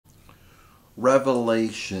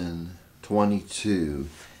Revelation 22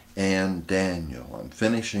 and Daniel. I'm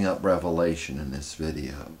finishing up Revelation in this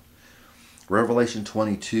video. Revelation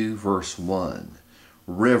 22 verse 1.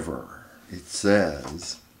 River, it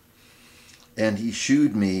says, and he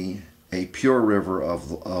shewed me a pure river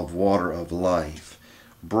of water of life,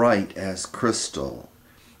 bright as crystal,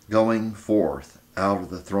 going forth out of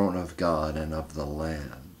the throne of God and of the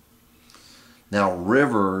Lamb. Now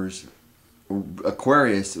rivers,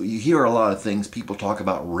 Aquarius, you hear a lot of things, people talk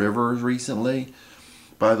about rivers recently.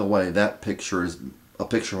 By the way, that picture is a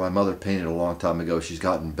picture my mother painted a long time ago. She's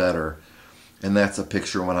gotten better. And that's a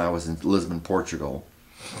picture when I was in Lisbon, Portugal.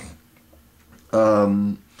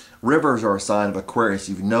 Rivers are a sign of Aquarius.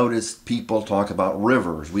 You've noticed people talk about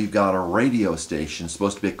rivers. We've got a radio station,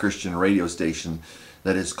 supposed to be a Christian radio station,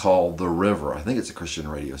 that is called The River. I think it's a Christian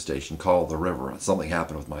radio station called The River. Something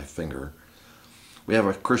happened with my finger. We have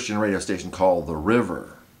a Christian radio station called The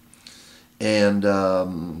River. And I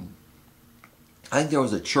think there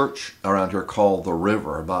was a church around here called The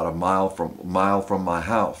River, about a mile from my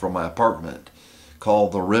house, from my apartment,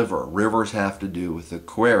 called The River. Rivers have to do with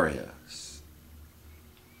Aquarius.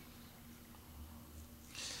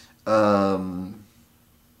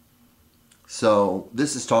 So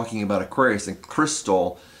this is talking about Aquarius, and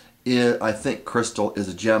crystal is, I think crystal is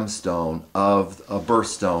a gemstone of a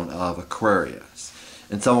birthstone of Aquarius.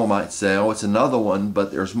 And someone might say, oh, it's another one,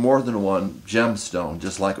 but there's more than one gemstone.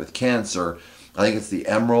 Just like with Cancer, I think it's the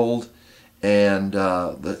emerald and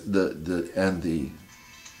the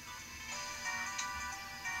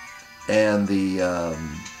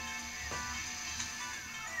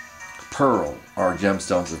pearl are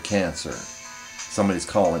gemstones of Cancer. Somebody's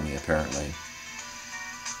calling me apparently.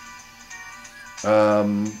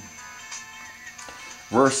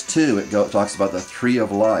 Verse 2, it talks about the tree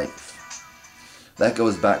of life. That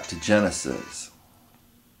goes back to Genesis.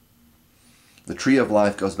 The tree of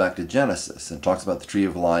life goes back to Genesis and talks about the tree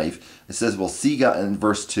of life. It says, we'll see God, in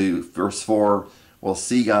verse 2, verse 4, we'll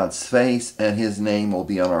see God's face and his name will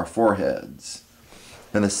be on our foreheads.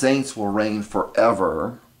 And the saints will reign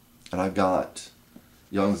forever. And I've got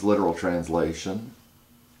Young's literal translation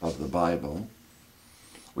of the Bible,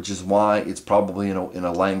 which is why it's probably in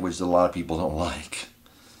a language that a lot of people don't like,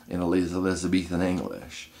 in Elizabethan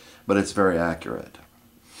English. But it's very accurate.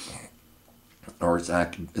 Or it's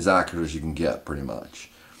as accurate as you can get, pretty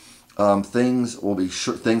much. Things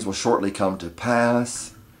will shortly come to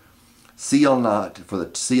pass. Seal not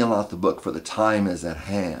the book, for the time is at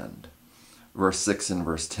hand. Verse 6 and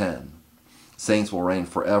verse 10. Saints will reign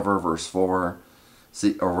forever. Verse 4,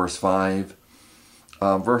 or verse 5.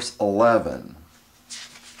 Verse 11.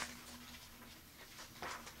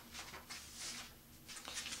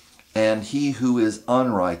 And he who is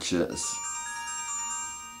unrighteous,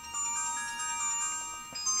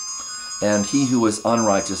 let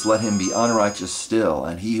him be unrighteous still.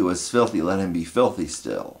 And he who is filthy, let him be filthy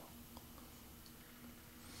still.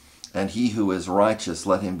 And he who is righteous,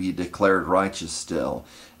 let him be declared righteous still.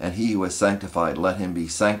 And he who is sanctified, let him be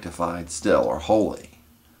sanctified still, or holy.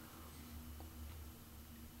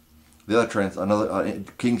 The other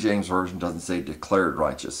King James Version doesn't say declared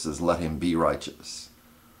righteous, it says let him be righteous.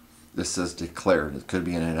 This says declared. It could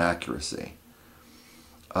be an inaccuracy.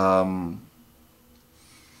 And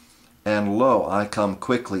lo, I come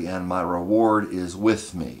quickly, and my reward is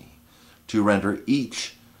with me, to render to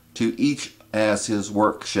each as his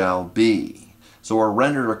work shall be. So we're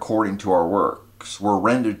rendered according to our works. We're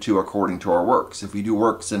rendered to according to our works. If we do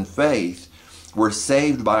works in faith, we're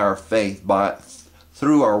saved by our faith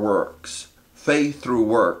through our works. Faith through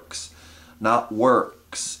works, not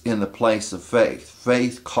works in the place of faith.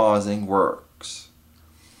 Faith causing works.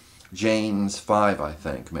 James 5, I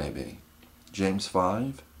think, maybe. James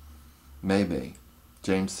 5? Maybe.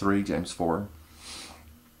 James 3, James 4.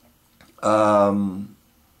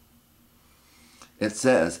 It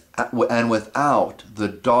says, and without the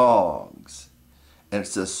dogs, and it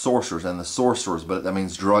says sorcerers, and the sorcerers, but that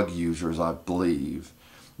means drug users, I believe.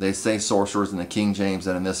 They say sorcerers in the King James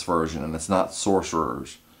and in this version, and it's not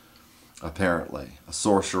sorcerers, apparently. A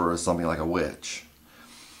sorcerer is something like a witch.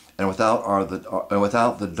 And without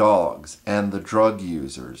the dogs, and the drug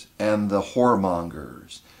users, and the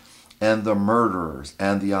whoremongers, and the murderers,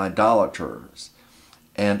 and the idolaters,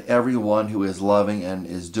 and everyone who is loving and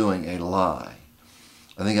is doing a lie.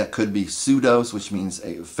 I think that could be pseudos, which means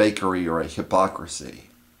a fakery or a hypocrisy.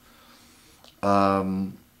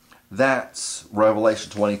 That's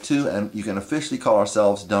Revelation 22, and you can officially call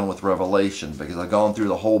ourselves done with Revelation because I've gone through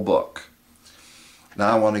the whole book.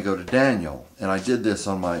 Now I want to go to Daniel, and I did this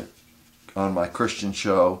on my Christian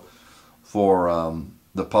show for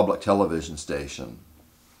the public television station.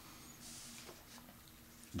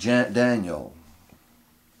 Daniel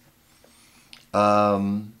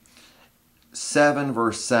 7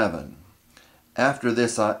 verse 7. After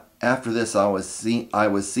this I was seeing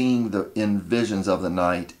in visions of the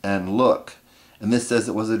night, and look, and this says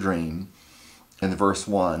it was a dream in verse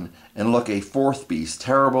 1, and look, a fourth beast,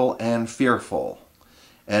 terrible and fearful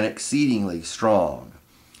and exceedingly strong,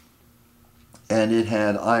 and it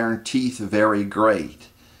had iron teeth very great.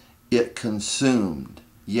 It consumed,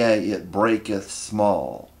 yea, it breaketh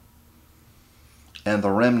small, and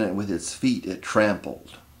the remnant with its feet it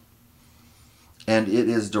trampled. And it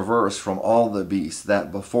is diverse from all the beasts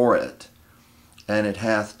that before it, and it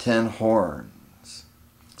hath 10 horns.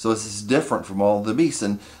 So this is different from all the beasts.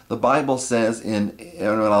 And the Bible says in,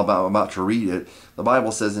 and I'm about to read it, the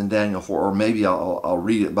Bible says in Daniel 4, or maybe I'll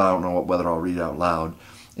read it, but I don't know whether I'll read it out loud.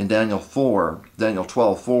 In Daniel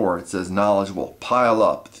 12:4, it says knowledge will pile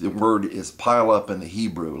up. The word is pile up in the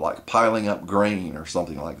Hebrew, like piling up grain or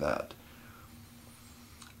something like that.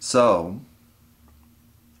 So,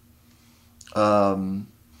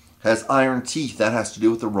 has iron teeth. That has to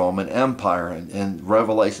do with the Roman Empire, and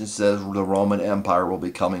Revelation says the Roman Empire will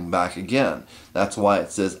be coming back again. That's why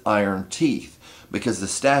it says iron teeth, because the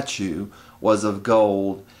statue was of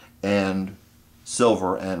gold and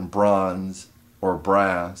silver and bronze or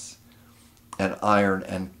brass and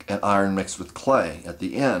iron mixed with clay at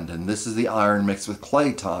the end. And this is the iron mixed with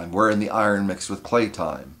clay time. We're in the iron mixed with clay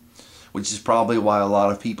time, which is probably why a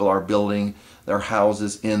lot of people are building their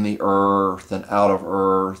houses in the earth and out of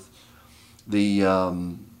earth. The,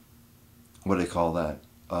 what do they call that?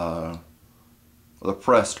 The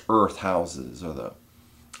pressed earth houses, or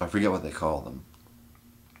I forget what they call them.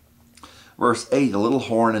 Verse 8, a little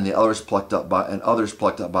horn and others plucked up by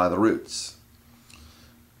the roots.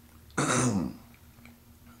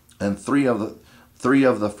 And three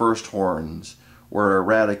of the first horns were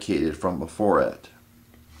eradicated from before it,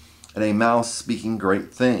 and a mouth speaking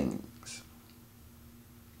great things.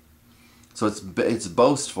 So it's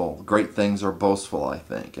boastful. Great things are boastful, I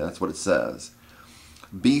think. And that's what it says.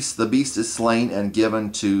 The beast is slain and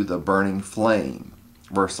given to the burning flame.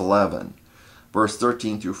 Verse 11. Verse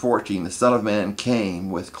 13 through 14. The Son of Man came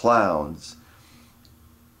with clouds,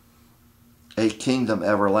 a kingdom,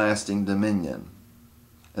 everlasting dominion.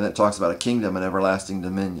 And it talks about a kingdom and everlasting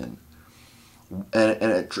dominion. And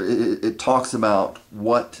it talks about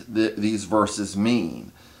what these verses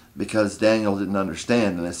mean, because Daniel didn't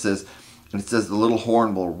understand. And it says the little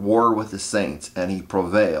horn will war with the saints, and he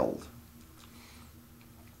prevailed.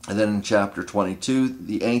 And then in chapter 22,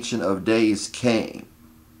 the Ancient of Days came.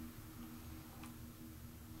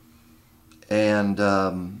 And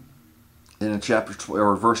in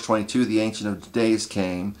verse 22, the Ancient of Days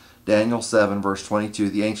came. Daniel 7, verse 22,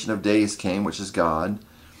 the Ancient of Days came, which is God,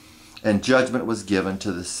 and judgment was given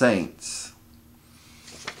to the saints.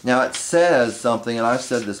 Now it says something, and I've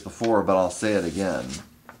said this before, but I'll say it again.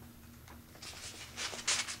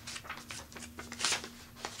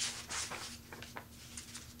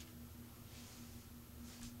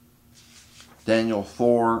 Daniel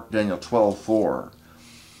 12:4.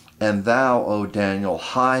 And thou, O Daniel,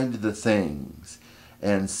 hide the things,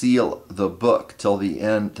 and seal the book till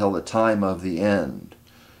the time of the end.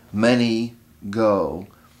 Many go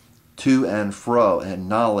to and fro, and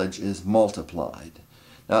knowledge is multiplied.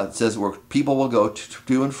 Now it says where people will go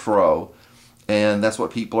to and fro, and that's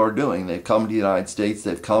what people are doing. They've come to the United States,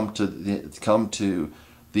 they've come to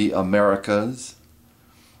the Americas,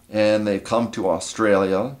 and they've come to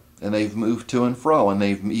Australia, and they've moved to and fro, and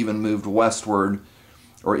they've even moved westward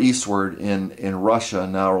or eastward in Russia.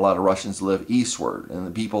 Now a lot of Russians live eastward, and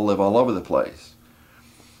the people live all over the place.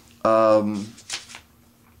 But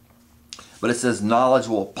it says knowledge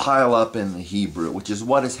will pile up in the Hebrew, which is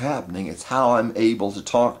what is happening. It's how I'm able to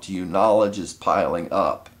talk to you. Knowledge is piling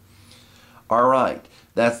up. All right,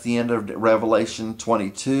 that's the end of Revelation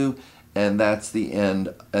 22, and that's the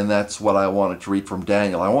end, and that's what I wanted to read from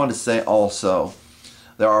Daniel. I wanted to say also,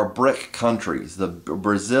 there are BRIC countries. The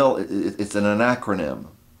Brazil, it's an acronym.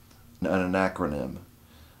 I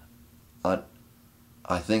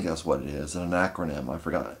think that's what it is, an acronym. I've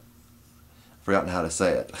forgotten how to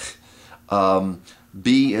say it.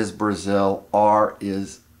 B is Brazil, R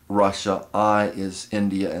is Russia, I is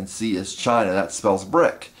India, and C is China. That spells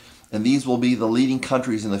BRIC. And these will be the leading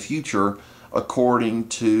countries in the future according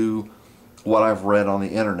to what I've read on the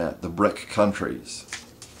internet, the BRIC countries.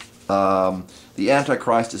 The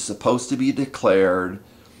Antichrist is supposed to be declared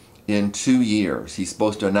in 2 years. He's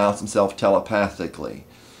supposed to announce himself telepathically.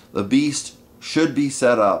 The beast should be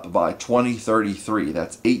set up by 2033.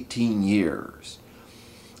 That's 18 years.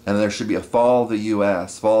 And there should be a fall of the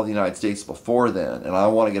U.S., fall of the United States before then. And I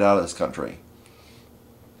want to get out of this country.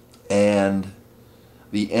 and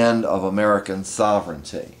the end of American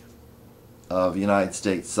sovereignty, of United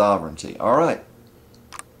States sovereignty. All right.